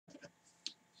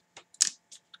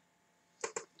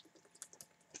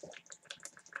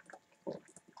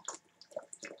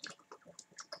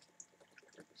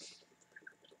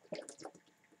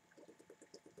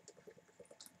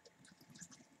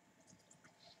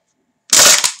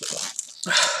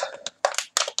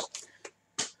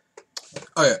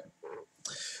Oh yeah.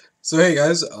 So hey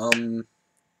guys,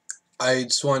 I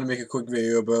just wanted to make a quick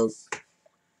video about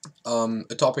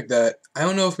a topic that I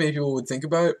don't know if many people would think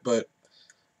about, but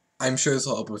I'm sure this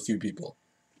will help a few people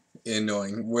in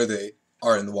knowing where they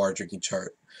are in the water drinking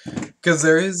chart. Because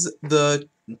there is the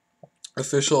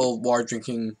official water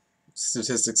drinking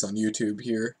statistics on YouTube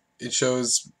here. It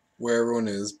shows where everyone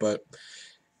is, but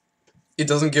it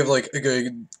doesn't give like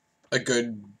a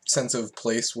good sense of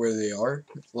place where they are,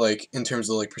 like in terms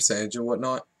of like percentage and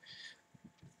whatnot.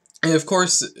 And of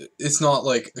course, it's not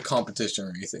like a competition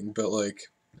or anything, but like,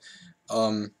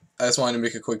 I just wanted to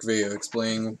make a quick video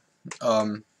explaining,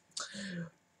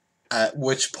 at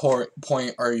which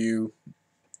point are you,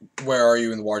 where are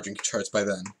you in the water drinking charts by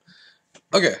then.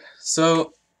 Okay,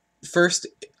 so first,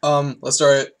 let's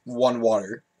start at one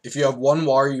water. If you have one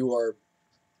water, you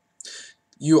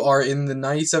are in the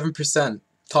 97%,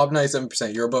 top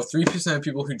 97%. You're above 3% of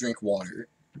people who drink water,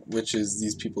 which is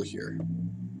these people here.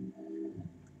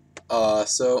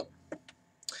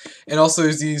 And also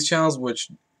there's these channels which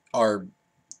are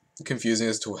confusing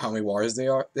as to how many waters they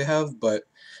have, but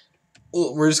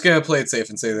we're just gonna play it safe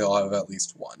and say they all have at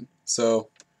least one. So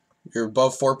you're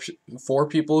above four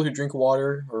people who drink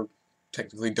water, or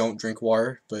technically don't drink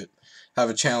water, but have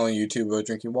a channel on YouTube about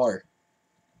drinking water.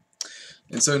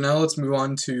 And so now let's move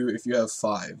on to if you have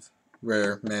 5,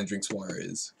 where man drinks water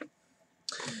is.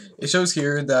 It shows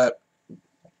here that,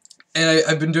 and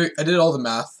I did all the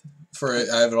math for it.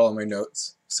 I have it all in my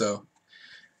notes. So,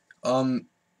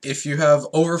 if you have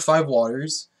over 5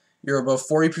 waters, you're above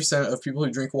 40% of people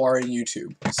who drink water in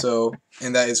YouTube. So,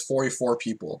 and that is 44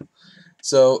 people.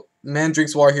 So, man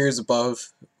drinks water here is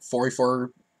above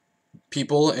 44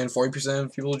 people, and 40%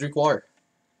 of people who drink water.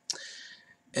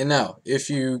 And now, if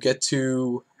you get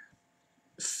to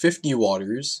 50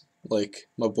 waters, like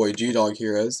my boy G-Dog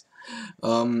here is,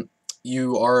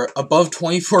 you are above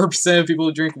 24% of people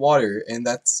who drink water, and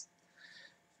that's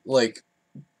like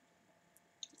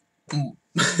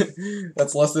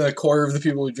that's less than a quarter of the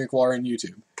people who drink water on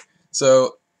YouTube.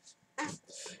 So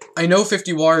I know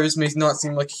 50 waters may not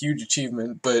seem like a huge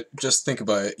achievement, but just think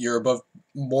about it. You're above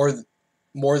more than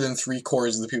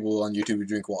 3/4 of the people on YouTube who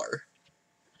drink water.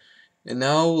 And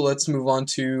now let's move on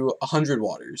to 100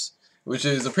 waters, which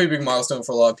is a pretty big milestone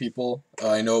for a lot of people.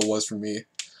 I know it was for me.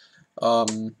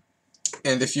 And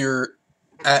if you're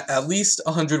at least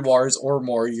 100 waters or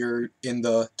more, you're in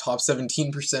the top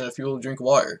 17% of people who drink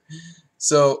water.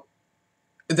 So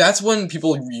that's when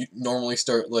people normally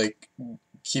start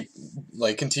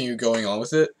continue going on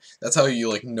with it. That's how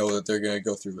you know that they're gonna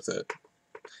go through with it.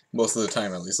 Most of the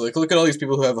time, at least. Like, look at all these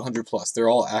people who have 100 plus. They're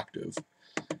all active.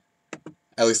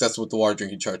 At least that's what the water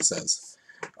drinking chart says.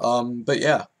 But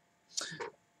yeah.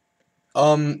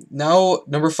 Now,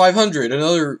 number 500,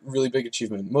 another really big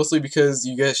achievement. Mostly because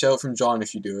you get a shout from John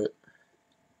if you do it.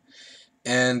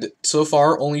 And so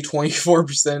far, only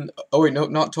 24%, oh wait, no,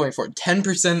 not 24,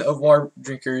 10% of water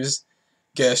drinkers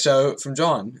get a shout out from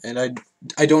John. And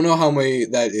I don't know how many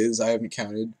that is, I haven't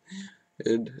counted.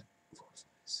 4, 5,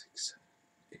 6, 7,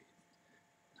 8,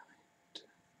 9, 10,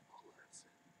 11,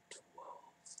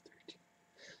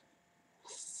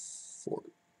 12,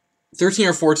 13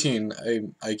 or 14,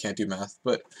 I can't do math,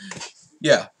 but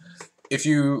yeah. If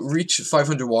you reach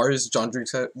 500 waters, John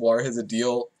Drinks Water has a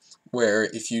deal where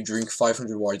if you drink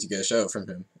 500 waters, you get a shout out from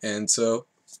him. And so,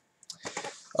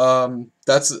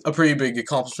 that's a pretty big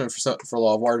accomplishment for a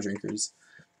lot of water drinkers.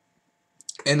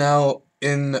 And now,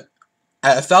 at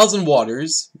 1,000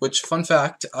 waters, which, fun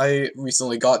fact, I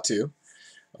recently got to.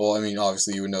 Well, I mean,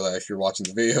 obviously you would know that if you're watching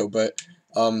the video, but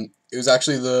it was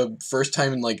actually the first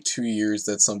time in like 2 years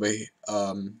that somebody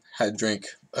had drank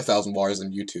 1,000 waters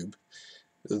on YouTube.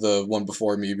 The one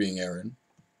before me being Aaron.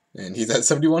 And he's at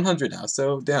 7,100 now,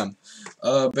 so damn.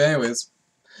 But anyways,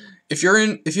 if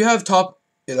you've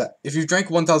drank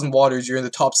 1,000 waters, you're in the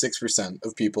top 6%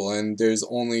 of people, and there's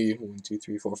only 1, 2,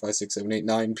 3, 4, 5, 6, 7, 8,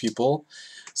 9 people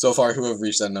so far who have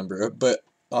reached that number. But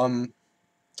 1,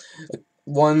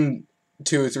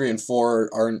 2, 3, and 4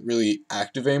 aren't really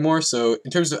active anymore. So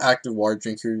in terms of active water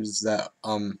drinkers that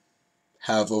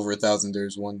have over 1,000,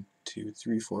 there's 1, 2,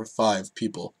 3, 4, 5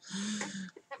 people.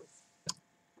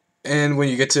 And when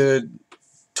you get to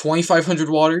 2,500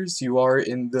 waters, you are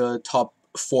in the top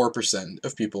 4%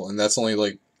 of people, and that's only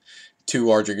like 2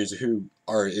 water drinkers who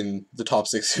are in the top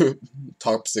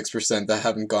 6% that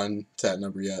haven't gone to that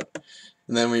number yet.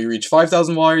 And then when you reach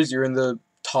 5,000 waters, you're in the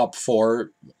top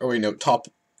 4. Or wait, no, top.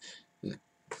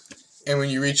 And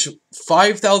when you reach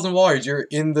 5,000 waters, you're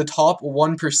in the top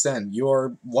 1%. You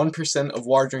are 1% of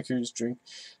water drinkers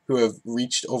who have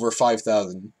reached over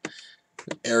 5,000.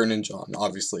 Aaron and John,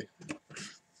 obviously.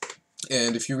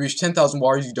 And if you reach 10,000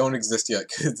 wars, you don't exist yet,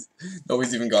 because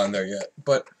nobody's even gotten there yet.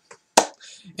 But,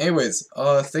 anyways,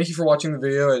 thank you for watching the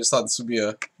video. I just thought this would be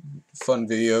a fun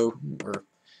video, or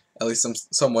at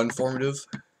least somewhat informative.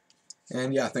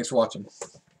 And yeah, thanks for watching.